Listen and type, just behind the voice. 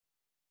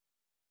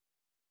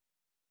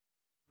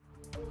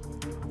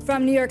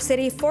From New York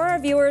City for our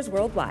viewers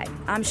worldwide,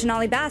 I'm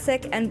Sonali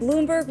Basak, and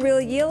Bloomberg Real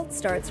Yield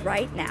starts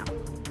right now.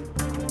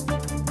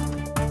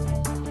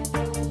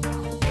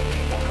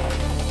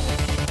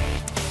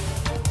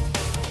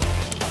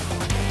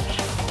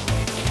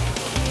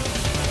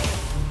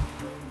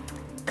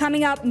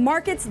 Coming up,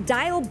 markets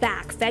dial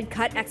back Fed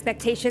cut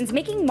expectations,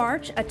 making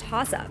March a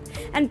toss-up.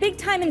 And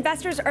big-time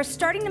investors are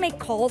starting to make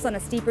calls on a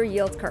steeper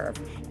yield curve.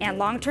 And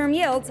long-term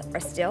yields are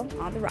still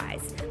on the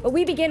rise. But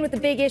we begin with the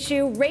big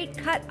issue. Rate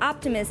cut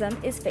optimism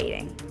is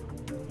fading.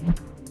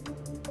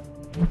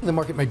 The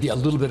market might be a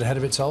little bit ahead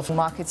of itself. The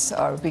markets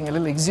are being a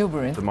little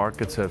exuberant. The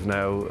markets have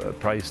now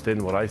priced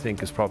in what I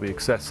think is probably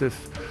excessive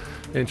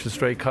interest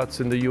rate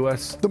cuts in the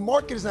U.S. The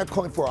market is now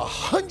calling for a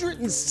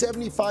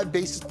 175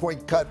 basis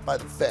point cut by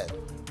the Fed.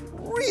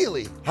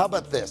 Really? How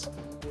about this?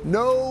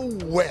 No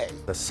way.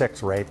 The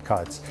 6 rate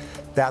cuts,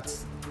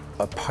 that's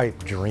a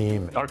pipe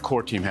dream. Our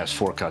core team has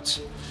 4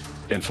 cuts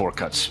and 4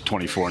 cuts,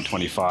 24 and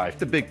 25.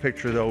 The big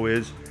picture, though,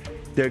 is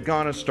they're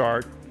going to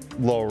start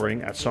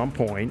lowering at some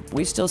point.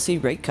 We still see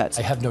rate cuts.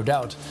 I have no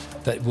doubt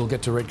that we'll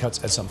get to rate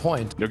cuts at some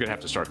point. They're going to have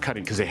to start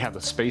cutting because they have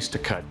the space to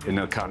cut and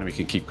the economy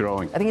can keep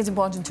growing. I think it's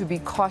important to be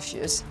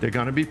cautious. They're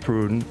going to be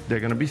prudent. They're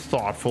going to be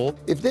thoughtful.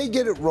 If they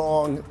get it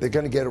wrong, they're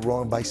going to get it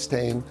wrong by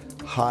staying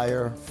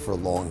higher for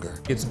longer.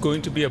 It's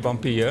going to be a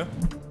bumpy year.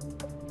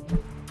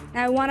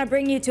 Now, I want to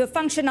bring you to a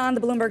function on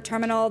the Bloomberg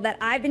terminal that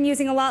I've been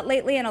using a lot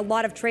lately and a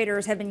lot of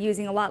traders have been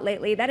using a lot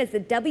lately. That is the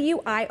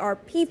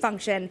WIRP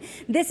function.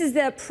 This is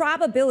the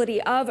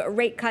probability of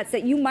rate cuts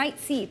that you might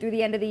see through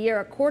the end of the year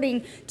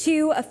according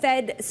to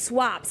Fed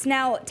swaps.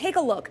 Now, take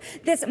a look.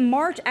 This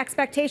March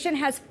expectation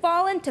has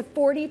fallen to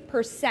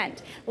 40%,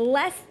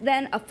 less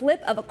than a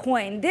flip of a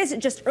coin. This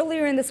just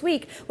earlier in this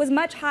week was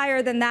much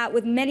higher than that,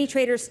 with many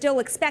traders still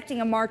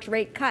expecting a March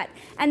rate cut.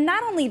 And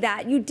not only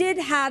that, you did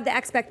have the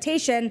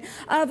expectation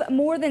of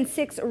more than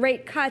 6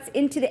 rate cuts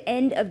into the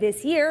end of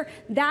this year.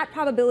 That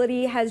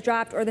probability has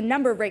dropped, or the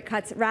number of rate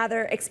cuts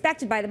rather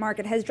expected by the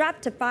market has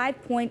dropped to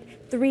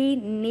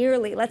 5.3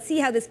 nearly. Let's see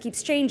how this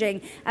keeps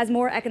changing as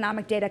more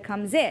economic data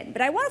comes in.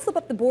 But I want to flip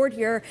up the board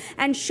here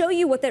and show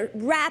you what the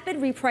rapid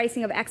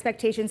repricing of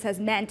expectations has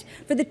meant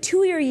for the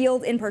 2-year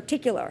yield in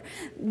particular.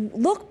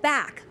 Look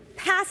back.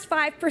 Past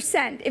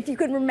 5%, if you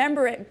could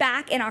remember it,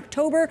 back in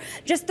October.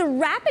 Just the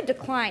rapid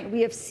decline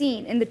we have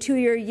seen in the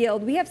 2-year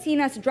yield. We have seen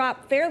us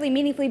drop fairly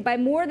meaningfully by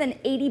more than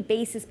 80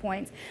 basis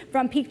points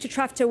from peak to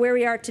trough to where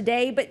we are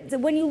today. But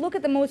when you look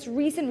at the most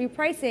recent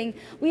repricing,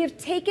 we have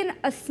taken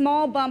a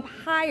small bump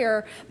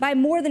higher by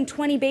more than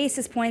 20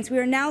 basis points. We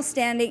are now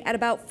standing at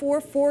about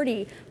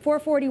 440,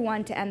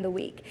 441 to end the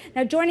week.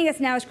 Now, joining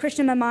us now is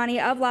Krishna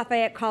Memani of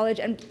Lafayette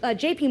College and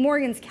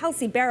JPMorgan's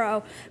Kelsey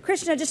Berro.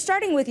 Krishna, just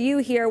starting with you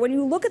here, when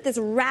you look at this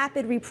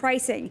rapid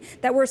repricing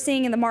that we're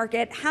seeing in the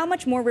market, how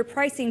much more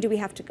repricing do we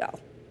have to go?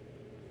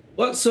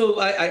 Well, so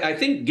I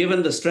think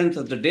given the strength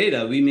of the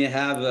data, we may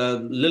have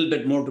a little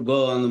bit more to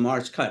go on the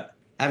March cut.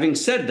 Having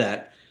said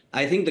that,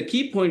 I think the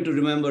key point to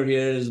remember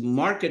here is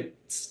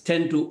markets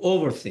tend to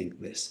overthink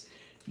this.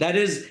 That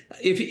is,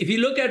 if you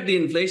look at the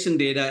inflation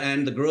data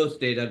and the growth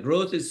data,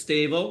 growth is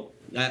stable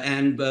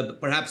and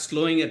perhaps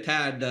slowing a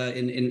tad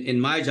in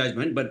my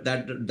judgment, but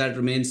that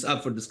remains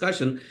up for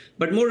discussion.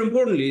 But more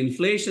importantly,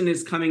 inflation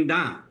is coming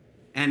down.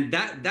 And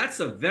that's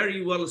a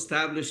very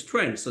well-established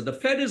trend. So the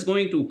Fed is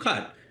going to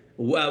cut.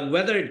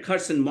 Whether it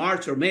cuts in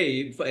March or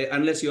May,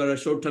 unless you are a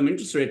short-term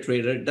interest rate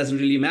trader, it doesn't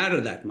really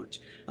matter that much.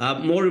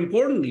 More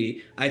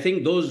importantly, I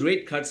think those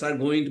rate cuts are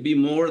going to be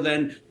more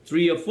than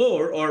 3 or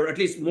 4, or at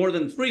least more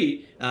than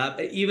 3,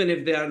 even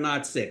if they are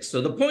not 6. So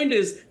the point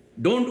is,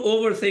 don't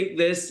overthink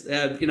this.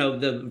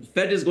 The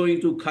Fed is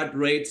going to cut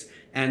rates,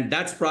 and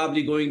that's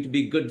probably going to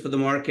be good for the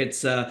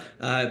markets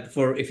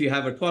for if you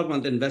have a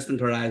 12-month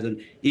investment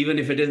horizon, even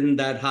if it isn't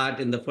that hot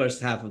in the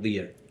first half of the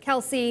year.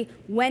 Kelsey,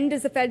 when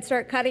does the Fed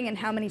start cutting and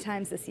how many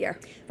times this year?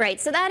 Right.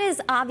 So that is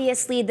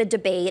obviously the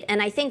debate.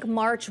 And I think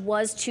March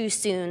was too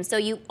soon. So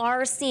you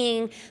are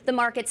seeing the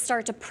market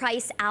start to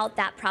price out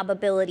that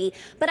probability.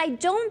 But I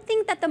don't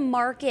think that the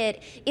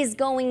market is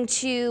going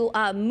to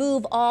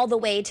move all the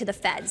way to the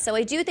Fed. So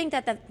I do think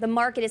that the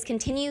market is going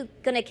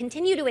to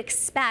continue to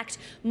expect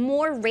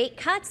more rate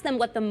cuts than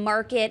what the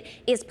market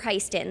is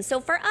priced in. So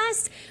for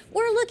us,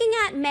 we're looking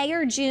at May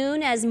or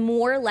June as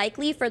more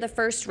likely for the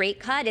first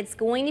rate cut. It's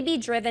going to be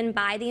driven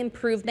by the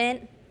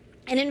improvement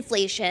and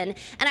inflation.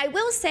 And I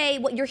will say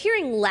what you're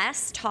hearing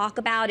less talk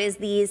about is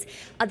this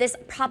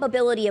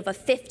probability of a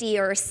 50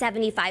 or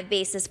 75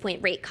 basis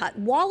point rate cut.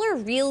 Waller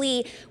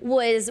really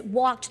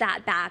walked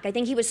that back. I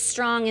think he was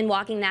strong in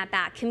walking that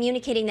back,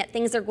 communicating that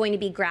things are going to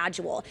be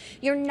gradual.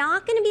 You're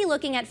not going to be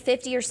looking at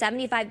 50 or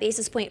 75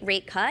 basis point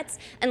rate cuts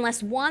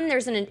unless, one,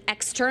 there's an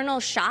external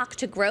shock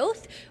to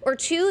growth, or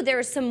two,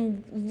 there's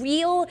some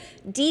real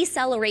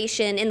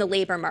deceleration in the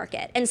labor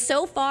market. And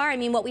so far, I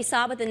mean, what we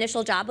saw with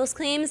initial jobless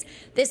claims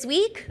this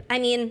week, I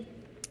mean,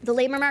 the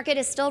labor market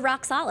is still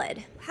rock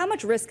solid. How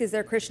much risk is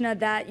there, Krishna,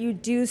 that you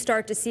do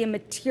start to see a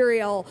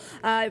material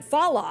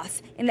fall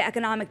off in the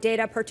economic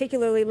data,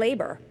 particularly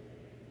labor?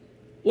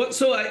 Well,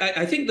 so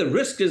I think the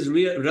risk is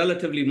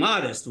relatively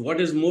modest. What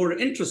is more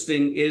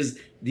interesting is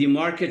the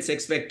market's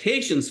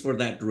expectations for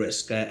that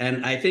risk.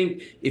 And I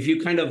think if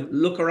you kind of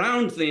look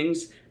around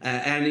things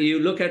and you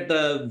look at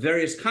the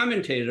various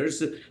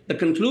commentators, the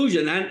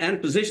conclusion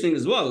and positioning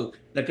as well,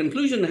 the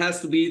conclusion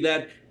has to be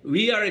that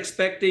we are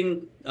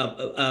expecting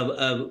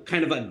a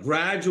kind of a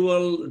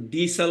gradual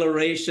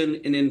deceleration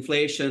in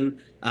inflation,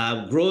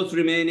 growth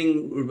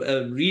remaining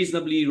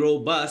reasonably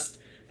robust,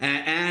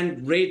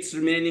 and rates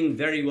remaining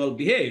very well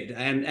behaved.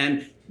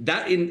 And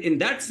that in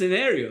that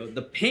scenario,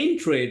 the pain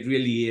trade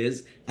really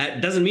is,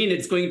 doesn't mean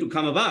it's going to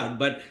come about,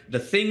 but the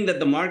thing that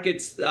the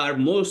markets are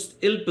most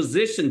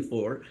ill-positioned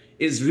for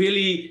is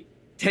really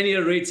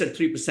 10-year rates at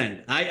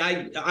 3%.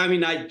 I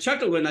mean, I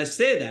chuckle when I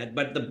say that,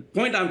 but the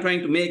point I'm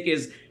trying to make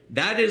is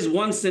that is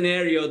one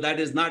scenario that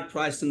is not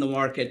priced in the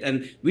market,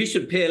 and we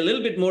should pay a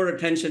little bit more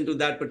attention to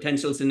that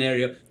potential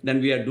scenario than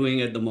we are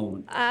doing at the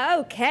moment.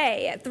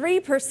 Okay,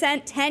 3%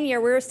 10-year.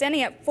 We were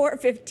standing at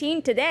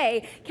 4.15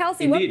 today.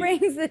 Kelsey, Indeed. What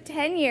brings the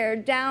 10-year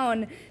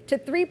down to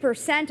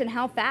 3% and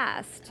how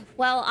fast?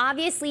 Well,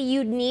 obviously,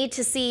 you'd need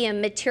to see a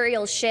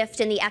material shift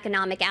in the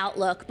economic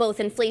outlook, both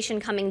inflation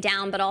coming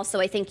down, but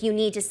also I think you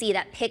need to see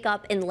that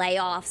pickup in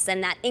layoffs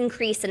and that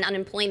increase in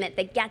unemployment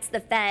that gets the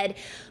Fed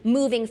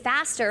moving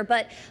faster.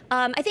 But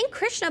I think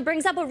Krishna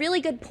brings up a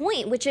really good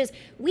point, which is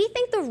we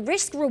think the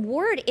risk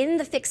reward in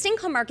the fixed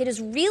income market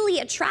is really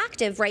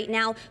attractive right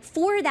now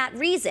for that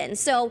reason.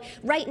 So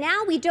right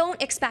now, we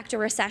don't expect a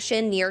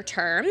recession near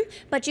term,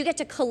 but you get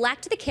to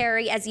collect the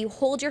carry as you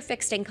hold your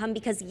fixed income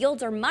because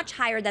yields are much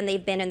higher than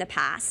they've been in the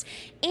past.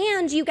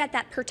 And you get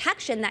that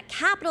protection, that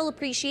capital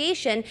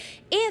appreciation.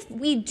 If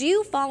we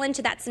do fall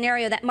into that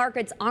scenario that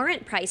markets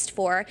aren't priced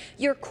for,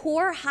 your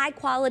core high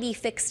quality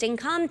fixed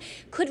income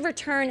could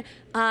return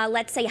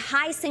let's say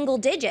high single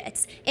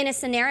digits in a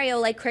scenario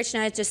like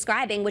Krishna is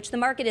describing, which the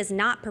market is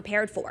not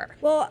prepared for.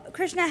 Well,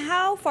 Krishna,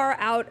 how far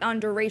out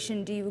on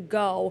duration do you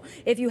go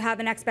if you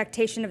have an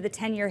expectation of the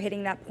 10-year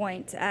hitting that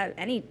point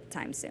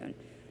anytime soon?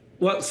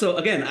 Well, so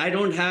again, I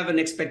don't have an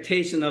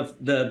expectation of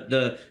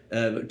the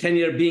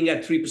 10-year being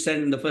at 3%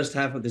 in the first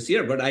half of this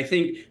year, but I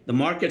think the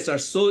markets are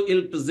so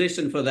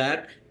ill-positioned for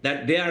that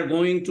they are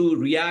going to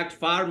react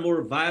far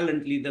more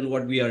violently than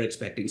what we are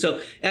expecting.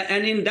 So,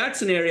 and in that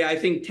scenario, I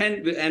think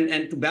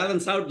and to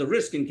balance out the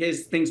risk in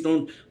case things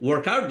don't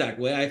work out that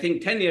way, I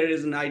think 10-year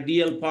is an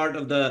ideal part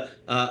of the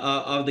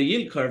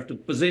yield curve to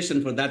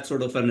position for that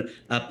sort of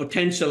a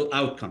potential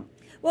outcome.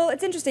 Well,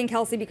 it's interesting,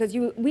 Kelsey, because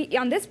we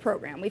on this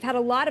program, we've had a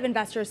lot of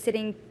investors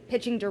sitting,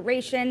 pitching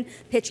duration,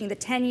 pitching the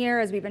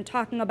 10-year, as we've been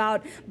talking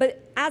about.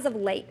 But as of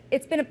late,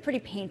 it's been a pretty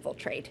painful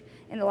trade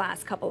in the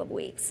last couple of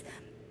weeks.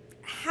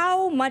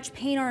 How much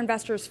pain are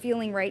investors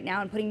feeling right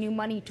now in putting new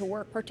money to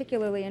work,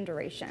 particularly in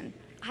duration?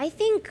 I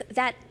think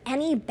that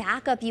any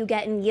backup you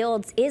get in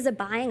yields is a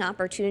buying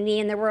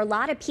opportunity. And there were a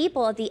lot of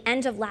people at the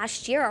end of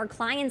last year, our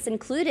clients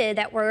included,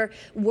 that were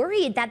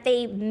worried that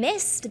they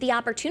missed the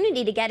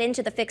opportunity to get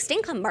into the fixed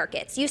income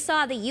markets. You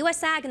saw the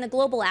U.S. Ag and the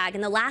global ag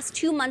in the last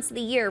 2 months of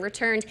the year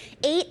returned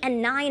 8%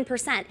 and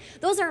 9%.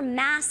 Those are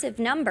massive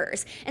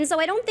numbers. And so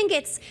I don't think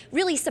it's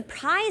really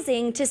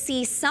surprising to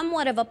see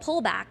somewhat of a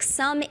pullback,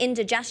 some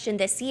indigestion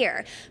this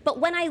year. But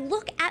when I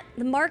look at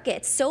the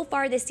markets so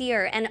far this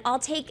year, and I'll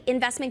take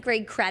investment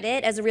grade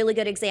credit as a really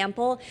good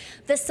example,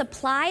 the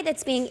supply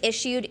that's being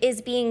issued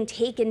is being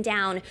taken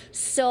down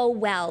so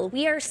well.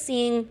 We are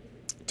seeing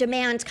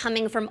demand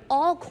coming from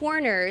all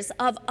corners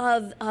of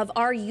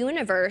our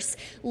universe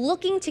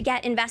looking to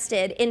get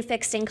invested in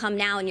fixed income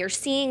now. And you're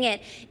seeing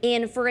it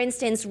in, for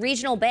instance,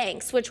 regional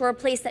banks, which were a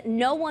place that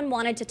no one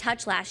wanted to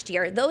touch last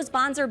year. Those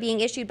bonds are being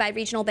issued by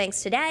regional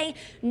banks today,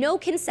 no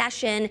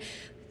concession,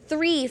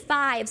 3,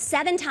 5,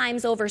 7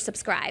 times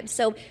oversubscribed.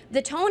 So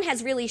the tone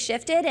has really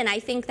shifted, and I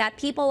think that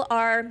people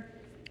are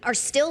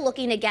still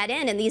looking to get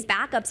in, and these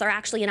backups are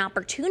actually an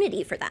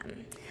opportunity for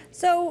them.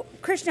 So,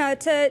 Krishna,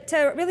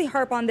 to really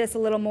harp on this a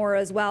little more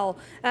as well,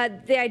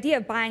 the idea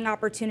of buying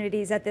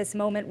opportunities at this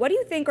moment, what do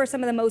you think are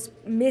some of the most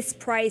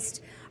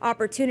mispriced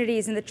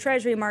opportunities in the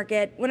Treasury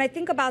market? When I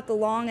think about the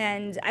long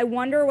end, I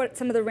wonder what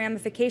some of the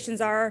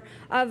ramifications are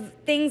of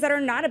things that are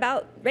not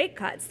about rate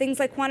cuts, things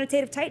like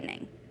quantitative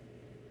tightening.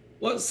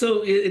 Well,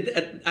 so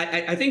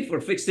I think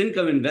for fixed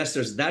income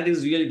investors, that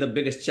is really the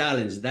biggest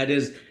challenge. That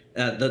is,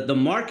 the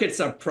markets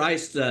are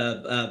priced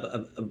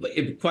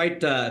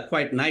quite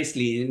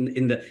nicely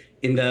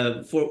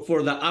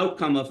for the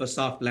outcome of a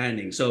soft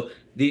landing. So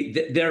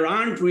there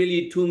aren't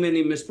really too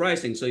many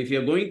mispricing. So if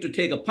you're going to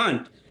take a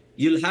punt,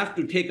 you'll have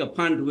to take a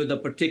punt with a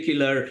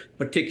particular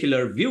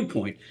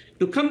viewpoint.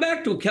 To come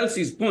back to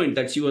Kelsey's point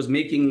that she was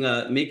making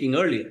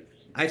earlier,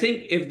 I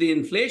think if the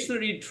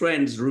inflationary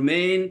trends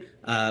remain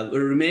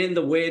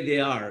the way they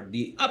are,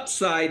 the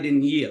upside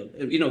in yield,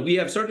 we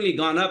have certainly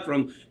gone up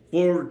from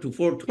 4 to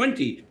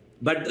 420,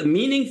 but the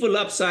meaningful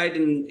upside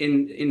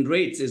in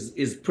rates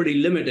is pretty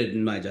limited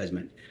in my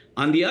judgment.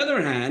 On the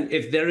other hand,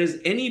 if there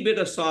is any bit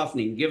of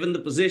softening, given the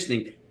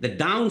positioning, the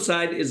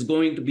downside is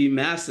going to be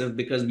massive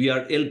because we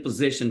are ill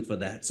positioned for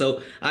that.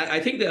 So I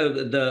think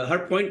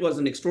her point was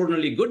an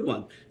extraordinarily good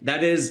one.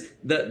 That is,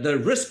 the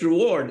risk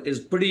reward is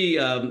pretty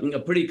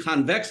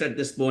convex at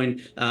this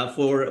point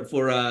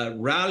for a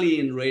rally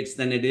in rates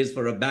than it is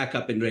for a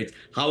backup in rates,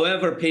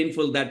 however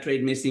painful that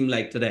trade may seem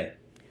like today.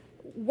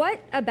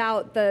 What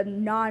about the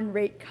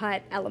non-rate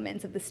cut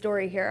elements of the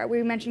story here?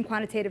 We mentioned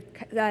quantitative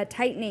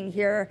tightening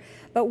here,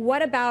 but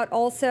what about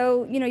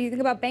also, you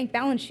think about bank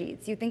balance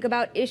sheets, you think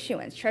about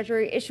issuance,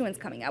 treasury issuance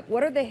coming up.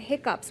 What are the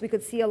hiccups we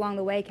could see along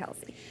the way,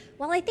 Kelsey?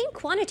 Well, I think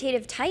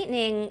quantitative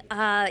tightening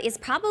is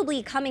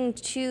probably coming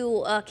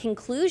to a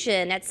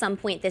conclusion at some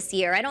point this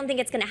year. I don't think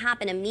it's going to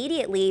happen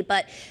immediately,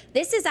 but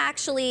this is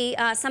actually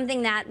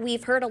something that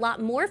we've heard a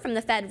lot more from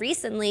the Fed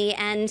recently,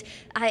 and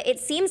it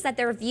seems that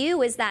their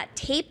view is that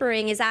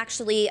tapering is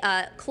actually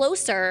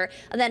closer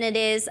than it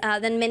is,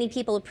 than many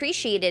people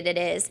appreciated it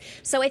is.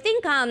 So I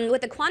think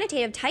with the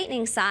quantitative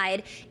tightening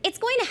side, it's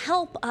going to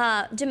help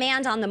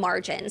demand on the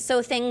margin.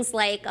 So things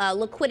like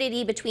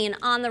liquidity between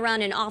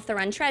on-the-run and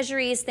off-the-run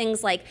treasuries, things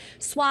like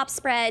swap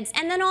spreads,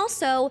 and then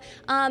also,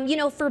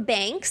 for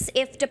banks,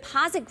 if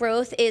deposit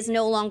growth is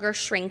no longer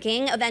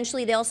shrinking,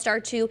 eventually they'll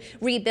start to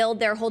rebuild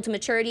their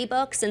hold-to-maturity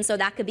books, and so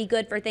that could be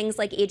good for things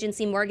like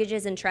agency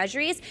mortgages and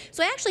treasuries.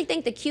 So I actually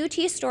think the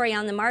QT story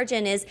on the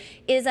margin is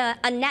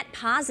a net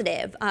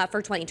positive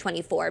for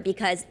 2024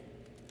 because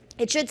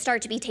it should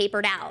start to be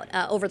tapered out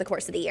over the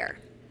course of the year.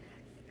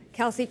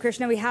 Kelsey,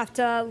 Krishna, we have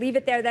to leave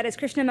it there. That is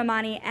Krishna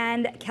Memani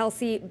and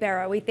Kelsey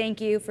Berro. We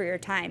thank you for your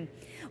time.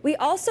 We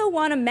also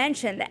want to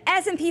mention the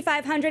S&P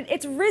 500.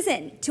 It's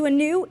risen to a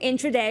new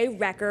intraday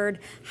record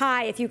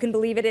high, if you can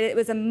believe it. It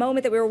was a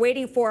moment that we were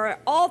waiting for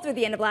all through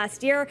the end of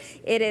last year.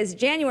 It is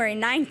January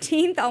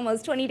 19th,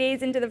 almost 20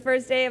 days into the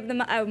first day of the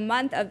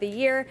month of the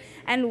year,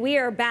 and we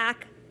are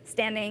back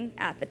standing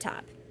at the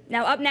top.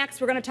 Now, up next,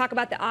 we're going to talk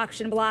about the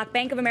auction block.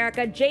 Bank of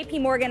America,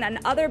 JPMorgan, and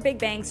other big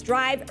banks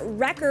drive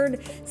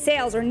record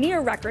sales or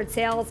near record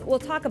sales. We'll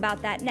talk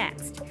about that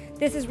next.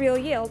 This is Real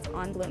Yield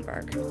on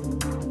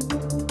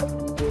Bloomberg.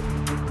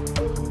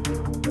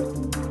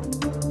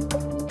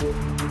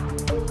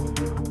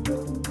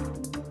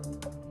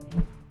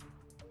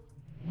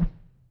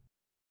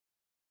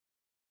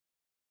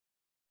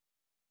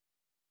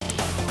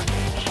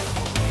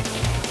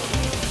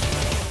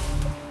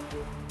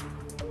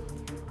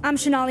 I'm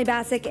Sonali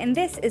Basak, and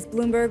this is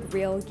Bloomberg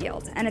Real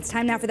Yield. And it's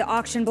time now for the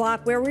auction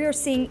block, where we are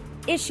seeing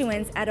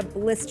issuance at a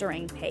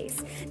blistering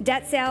pace.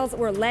 Debt sales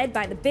were led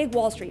by the big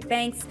Wall Street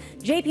banks,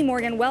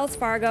 JPMorgan, Wells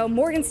Fargo,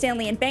 Morgan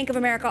Stanley, and Bank of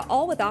America,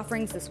 all with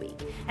offerings this week.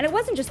 And it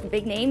wasn't just the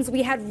big names.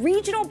 We had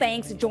regional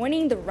banks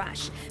joining the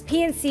rush.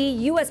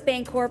 PNC, U.S.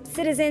 Bancorp,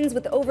 Citizens,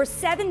 with over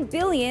 $7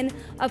 billion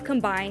of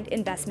combined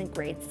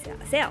investment-grade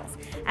sales.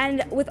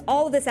 And with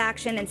all of this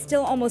action and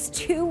still almost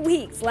 2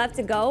 weeks left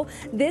to go,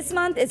 this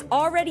month is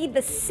already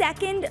the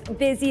second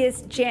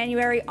busiest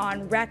January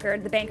on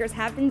record. The bankers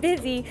have been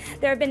busy.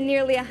 There have been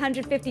nearly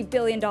 $150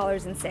 billion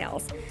in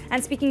sales.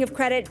 And speaking of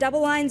credit,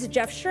 Double Line's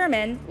Jeff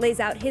Sherman lays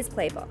out his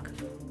playbook.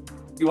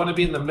 You want to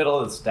be in the middle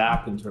of the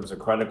stack in terms of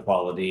credit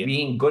quality.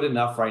 Being good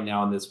enough right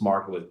now in this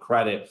market with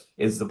credit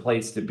is the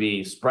place to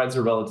be. Spreads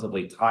are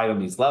relatively tight on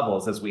these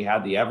levels as we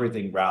had the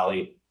everything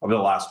rally over the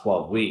last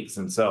 12 weeks.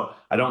 And so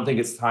I don't think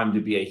it's time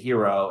to be a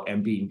hero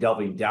and be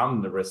delving down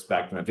in the risk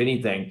spectrum. If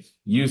anything,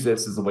 use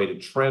this as a way to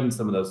trim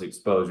some of those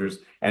exposures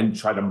and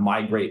try to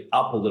migrate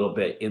up a little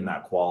bit in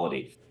that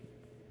quality.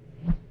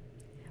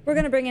 We're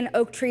going to bring in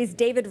Oaktree's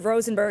David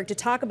Rosenberg to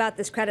talk about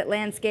this credit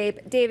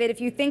landscape. David, if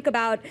you think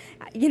about,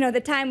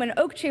 the time when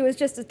Oaktree was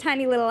just a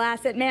tiny little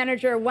asset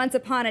manager once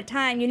upon a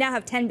time, you now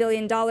have $10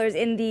 billion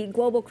in the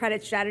global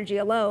credit strategy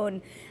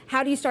alone.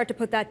 How do you start to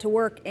put that to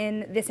work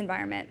in this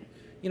environment?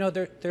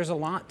 There's a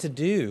lot to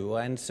do,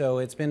 and so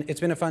it's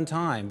been a fun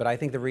time. But I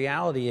think the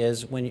reality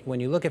is when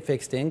you look at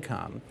fixed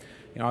income,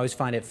 I always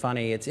find it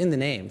funny. It's in the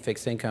name,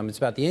 fixed income. It's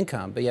about the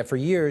income. But yet for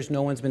years,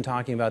 no one's been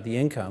talking about the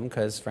income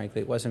because,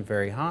 frankly, it wasn't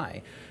very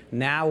high.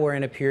 Now we're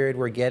in a period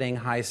where getting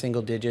high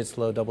single digits,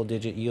 low double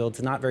digit yields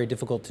is not very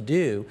difficult to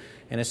do.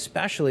 And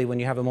especially when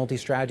you have a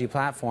multi-strategy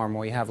platform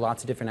where you have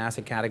lots of different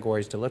asset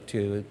categories to look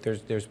to,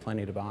 there's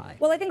plenty to buy.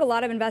 Well, I think a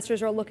lot of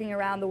investors are looking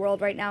around the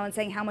world right now and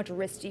saying, how much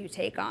risk do you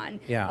take on?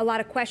 Yeah. A lot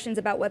of questions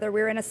about whether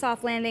we're in a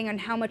soft landing and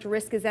how much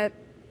risk is that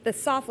the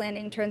soft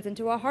landing turns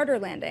into a harder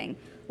landing.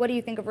 What do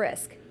you think of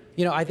risk?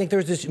 I think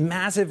there's this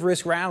massive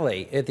risk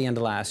rally at the end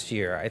of last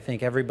year. I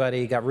think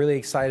everybody got really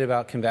excited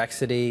about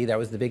convexity. That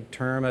was the big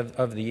term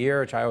of the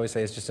year, which I always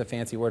say is just a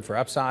fancy word for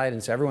upside.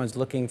 And so everyone's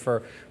looking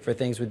for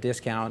things with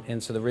discount.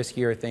 And so the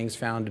riskier things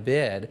found to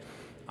bid.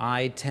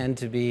 I tend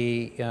to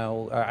be,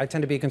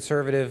 a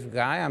conservative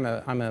guy.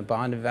 I'm a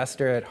bond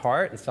investor at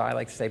heart, and so I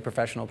like to say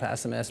professional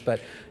pessimist.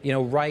 But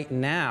right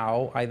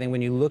now, I think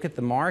when you look at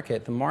the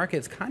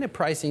market's kind of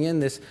pricing in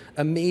this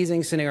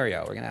amazing scenario.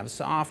 We're going to have a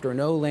soft or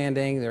no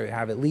landing. They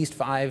have at least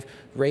 5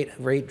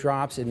 rate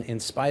drops in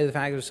spite of the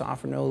fact of a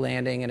soft or no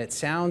landing, and it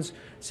sounds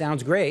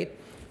great.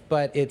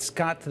 But it's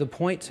got to the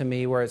point to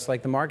me where it's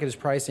like the market is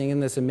pricing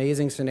in this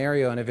amazing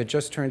scenario, and if it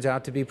just turns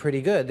out to be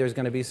pretty good, there's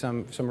going to be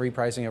some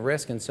repricing of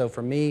risk. And so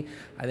for me,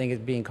 I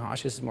think being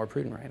cautious is more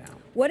prudent right now.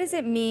 What does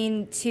it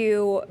mean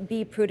to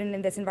be prudent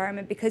in this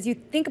environment? Because you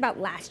think about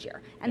last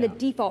year and the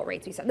default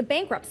rates we saw, the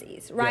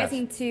bankruptcies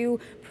rising to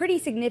pretty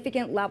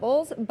significant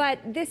levels, but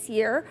this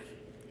year,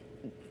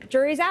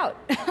 jury's out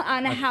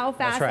on how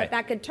fast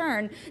that could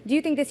turn. Do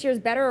you think this year is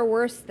better or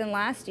worse than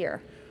last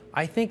year?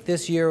 I think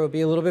this year will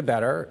be a little bit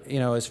better,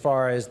 as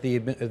far as the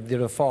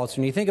defaults.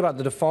 When you think about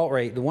the default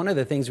rate, one of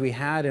the things we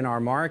had in our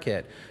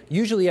market,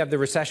 usually you have the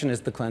recession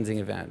as the cleansing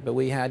event, but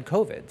we had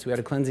COVID, so we had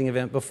a cleansing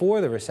event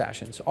before the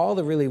recession. So all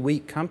the really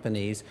weak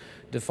companies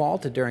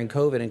defaulted during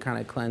COVID and kind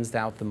of cleansed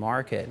out the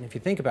market. And if you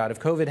think about it,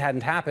 if COVID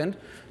hadn't happened,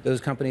 those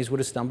companies would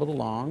have stumbled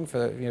along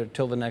for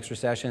till the next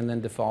recession and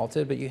then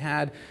defaulted. But you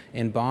had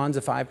in bonds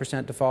a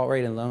 5% default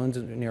rate, and loans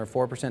near a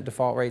 4%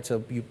 default rate.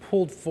 So you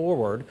pulled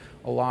forward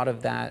a lot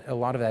of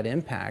that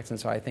impact. And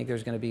so I think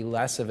there's going to be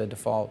less of a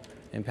default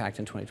impact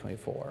in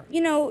 2024.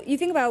 You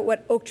think about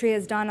what Oaktree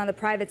has done on the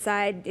private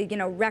side,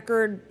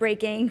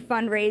 record-breaking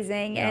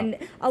fundraising, and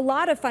a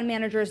lot of fund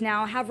managers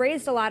now have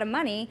raised a lot of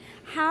money.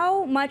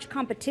 How much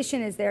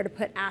competition is there to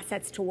put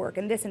assets to work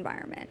in this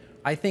environment?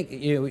 I think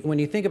when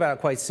you think about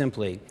it quite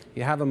simply,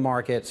 you have a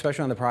market,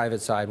 especially on the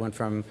private side, went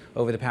from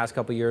over the past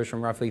couple of years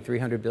from roughly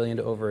 $300 billion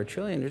to over $1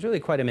 trillion. It's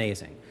really quite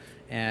amazing.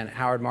 And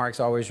Howard Marks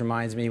always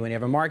reminds me, when you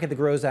have a market that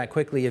grows that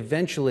quickly,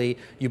 eventually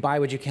you buy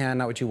what you can,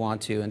 not what you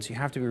want to, and so you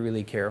have to be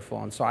really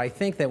careful. And so I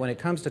think that when it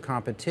comes to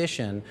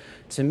competition,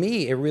 to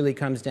me, it really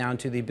comes down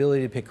to the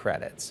ability to pick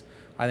credits.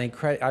 I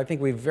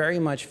think we've very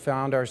much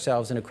found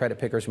ourselves in a credit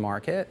picker's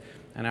market.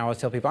 And I always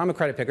tell people, I'm a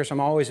credit picker, so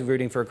I'm always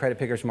rooting for a credit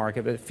picker's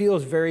market, but it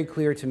feels very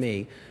clear to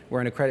me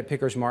we're in a credit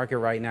picker's market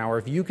right now, where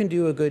if you can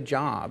do a good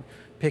job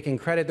picking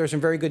credit, there's some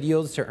very good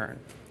yields to earn.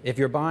 If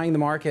you're buying the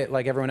market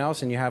like everyone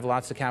else and you have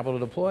lots of capital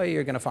to deploy,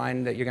 you're going to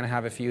find that you're going to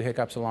have a few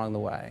hiccups along the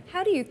way.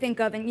 How do you think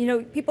of,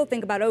 and people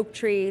think about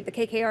Oaktree, the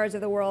KKRs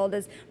of the world,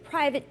 as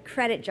private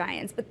credit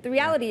giants, but the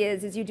reality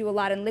is you do a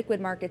lot in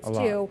liquid markets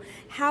too.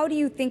 How do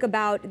you think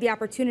about the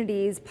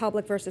opportunities,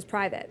 public versus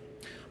private?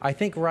 I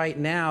think right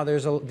now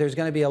there's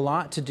going to be a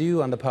lot to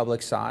do on the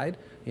public side.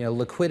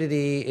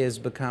 Liquidity has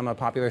become a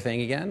popular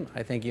thing again.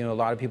 I think a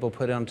lot of people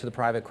put them to the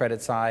private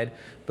credit side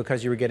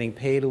because you were getting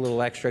paid a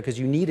little extra because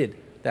you needed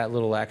that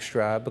little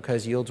extra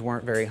because yields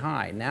weren't very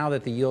high. Now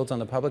that the yields on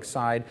the public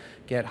side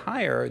get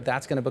higher,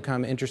 that's going to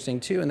become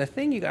interesting too. And the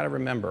thing you got to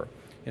remember,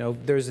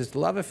 there's this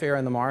love affair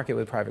in the market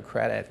with private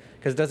credit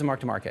because it doesn't mark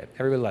to market.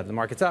 Everybody loves it. The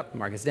market's up, the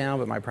market's down,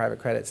 but my private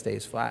credit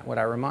stays flat. What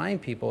I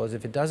remind people is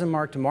if it doesn't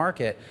mark to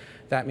market,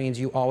 that means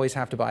you always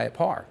have to buy at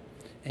par.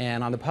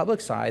 And on the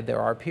public side, there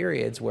are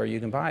periods where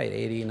you can buy at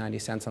 80, 90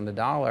 cents on the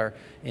dollar.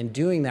 And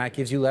doing that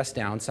gives you less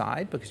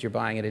downside because you're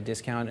buying at a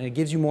discount. And it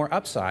gives you more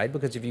upside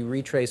because if you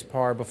retrace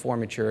par before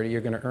maturity,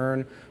 you're going to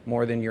earn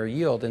more than your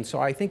yield. And so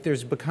I think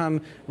there's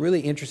become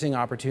really interesting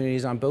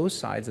opportunities on both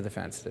sides of the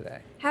fence today.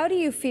 How do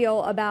you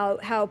feel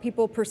about how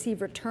people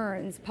perceive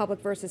returns,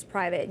 public versus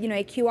private?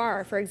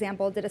 AQR, for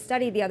example, did a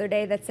study the other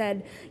day that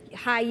said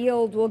high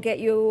yield will get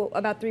you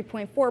about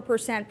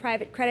 3.4%,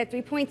 private credit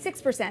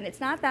 3.6%. It's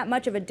not that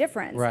much of a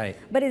difference. Right.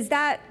 But is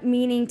that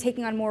meaning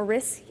taking on more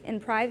risk in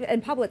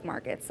public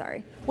markets?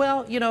 Sorry.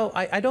 Well,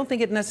 I don't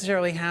think it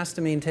necessarily has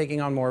to mean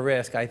taking on more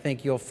risk. I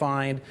think you'll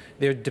find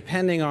there,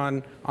 depending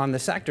on the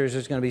sectors,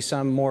 there's going to be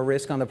some more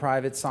risk on the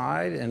private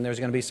side, and there's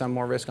going to be some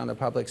more risk on the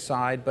public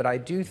side. But I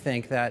do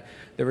think that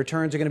the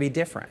returns are going to be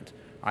different.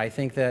 I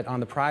think that on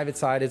the private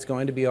side, it's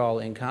going to be all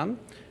income.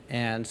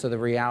 And so the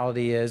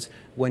reality is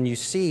when you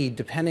see,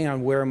 depending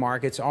on where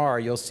markets are,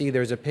 you'll see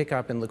there's a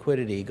pickup in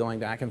liquidity going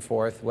back and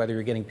forth, whether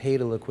you're getting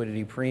paid a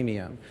liquidity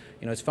premium.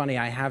 It's funny,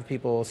 I have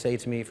people say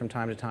to me from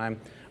time to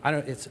time, I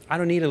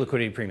don't need a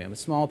liquidity premium.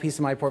 It's a small piece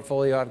of my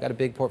portfolio, I've got a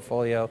big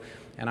portfolio.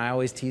 And I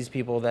always tease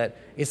people that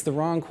it's the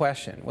wrong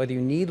question. Whether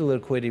you need a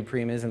liquidity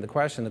premium isn't the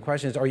question. The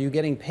question is, are you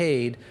getting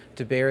paid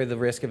to bear the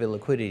risk of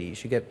illiquidity? You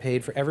should get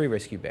paid for every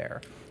risk you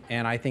bear.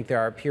 And I think there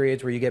are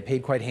periods where you get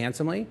paid quite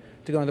handsomely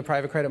to go into the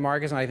private credit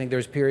markets, and I think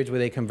there's periods where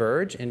they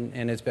converge,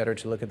 and it's better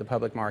to look at the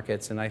public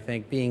markets. And I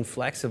think being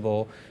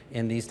flexible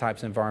in these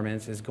types of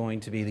environments is going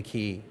to be the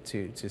key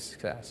to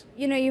success.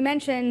 You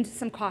mentioned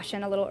some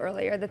caution a little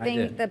earlier,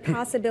 the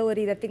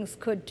possibility that things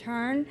could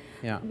turn.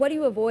 Yeah. What do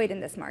you avoid in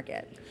this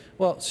market?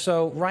 Well,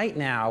 so right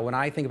now, when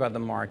I think about the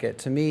market,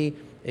 to me,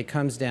 it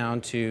comes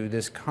down to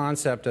this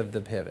concept of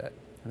the pivot.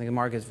 I think the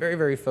market is very,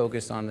 very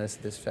focused on this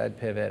Fed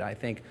pivot. I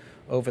think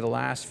over the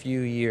last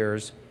few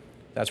years,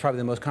 that's probably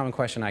the most common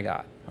question I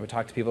got. I would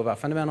talk to people about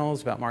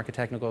fundamentals, about market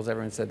technicals.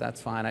 Everyone said,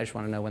 that's fine. I just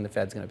want to know when the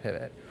Fed's going to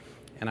pivot.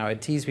 And I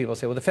would tease people,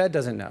 say, well, the Fed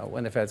doesn't know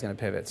when the Fed's going to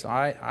pivot. So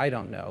I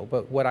don't know.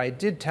 But what I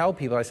did tell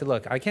people, I said,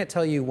 look, I can't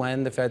tell you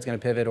when the Fed's going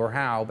to pivot or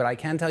how, but I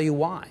can tell you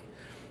why.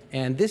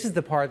 And this is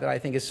the part that I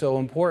think is so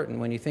important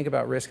when you think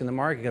about risk in the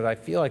market, because I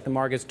feel like the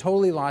market's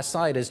totally lost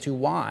sight as to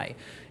why.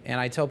 And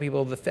I tell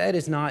people the Fed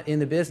is not in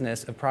the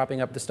business of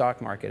propping up the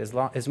stock market.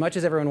 As much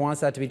as everyone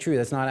wants that to be true,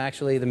 that's not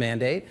actually the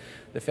mandate.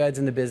 The Fed's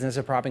in the business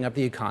of propping up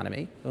the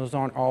economy. Those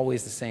aren't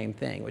always the same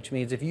thing, which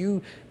means if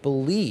you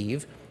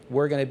believe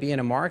we're going to be in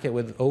a market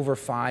with over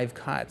 5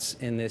 cuts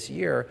in this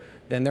year,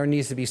 then there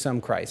needs to be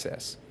some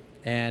crisis.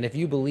 And if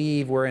you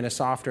believe we're in a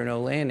soft or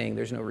no landing,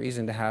 there's no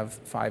reason to have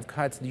 5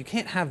 cuts. You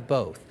can't have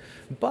both.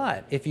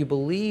 But if you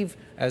believe,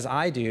 as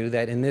I do,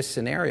 that in this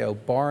scenario,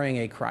 barring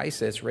a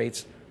crisis,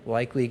 rates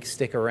likely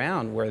stick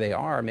around where they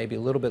are, maybe a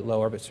little bit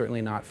lower, but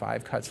certainly not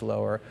 5 cuts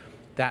lower,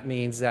 that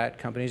means that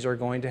companies are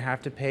going to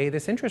have to pay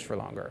this interest for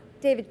longer.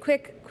 David,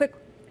 quick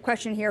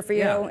question here for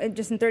you,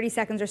 just in 30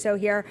 seconds or so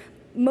here.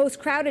 Most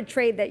crowded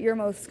trade that you're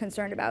most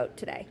concerned about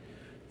today?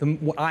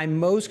 What I'm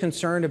most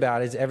concerned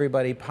about is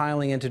everybody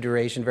piling into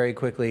duration very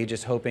quickly,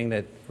 just hoping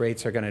that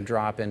rates are going to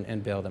drop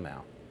and bail them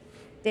out.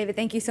 David,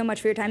 thank you so much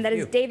for your time. That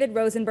is David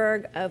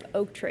Rosenberg of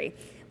Oaktree.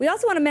 We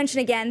also want to mention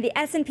again, the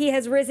S&P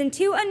has risen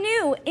to a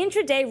new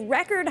intraday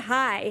record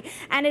high,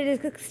 and it is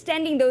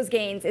extending those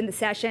gains in the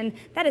session.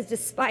 That is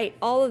despite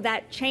all of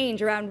that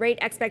change around rate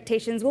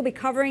expectations. We'll be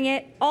covering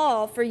it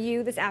all for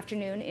you this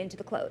afternoon into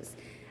the close.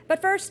 But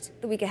first,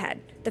 the week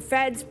ahead. The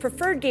Fed's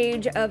preferred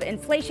gauge of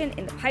inflation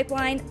in the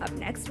pipeline up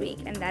next week,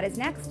 and that is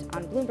next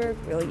on Bloomberg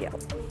Real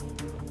Yield.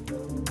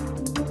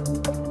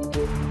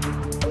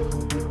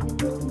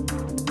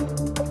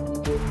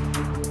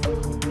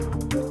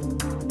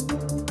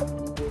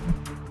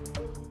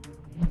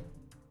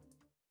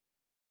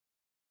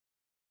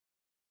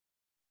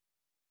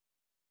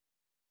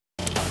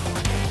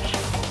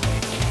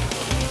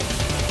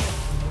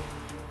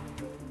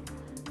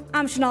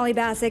 I'm Sonali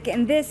Basak,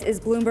 and this is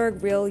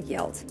Bloomberg Real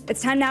Yield.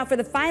 It's time now for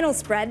the final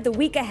spread, the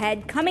week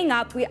ahead. Coming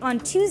up on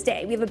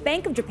Tuesday, we have a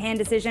Bank of Japan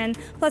decision,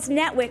 plus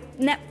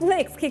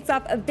Netflix kicks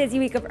off a busy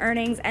week of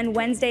earnings, and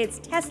Wednesday, it's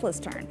Tesla's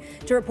turn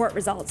to report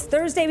results.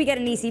 Thursday, we get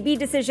an ECB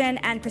decision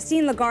and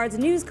Christine Lagarde's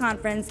news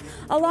conference,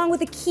 along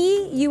with a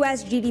key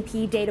U.S.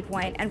 GDP data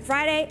point. And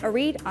Friday, a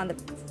read on the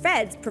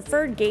Fed's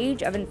preferred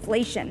gauge of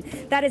inflation.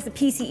 That is the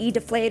PCE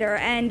deflator,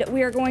 and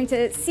we are going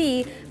to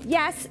see,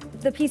 yes,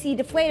 the PCE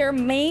deflator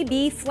may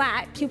be flat,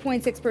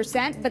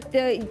 2.6%, but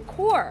the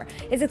core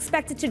is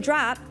expected to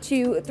drop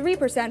to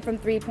 3% from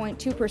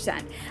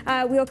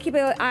 3.2%. We'll keep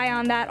an eye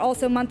on that.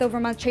 Also,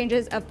 month-over-month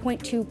changes of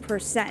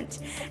 0.2%.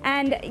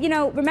 And, you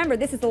know, remember,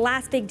 this is the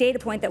last big data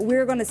point that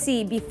we're going to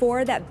see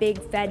before that big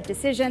Fed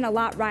decision. A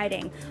lot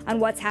riding on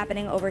what's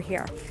happening over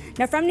here.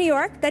 Now, from New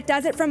York, that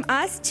does it from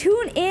us.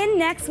 Tune in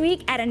next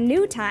week at a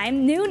new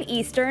time, noon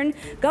Eastern.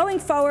 Going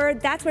forward,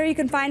 that's where you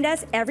can find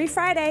us every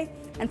Friday.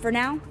 And for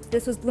now,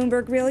 this was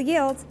Bloomberg Real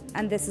Yield,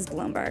 and this is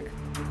Bloomberg.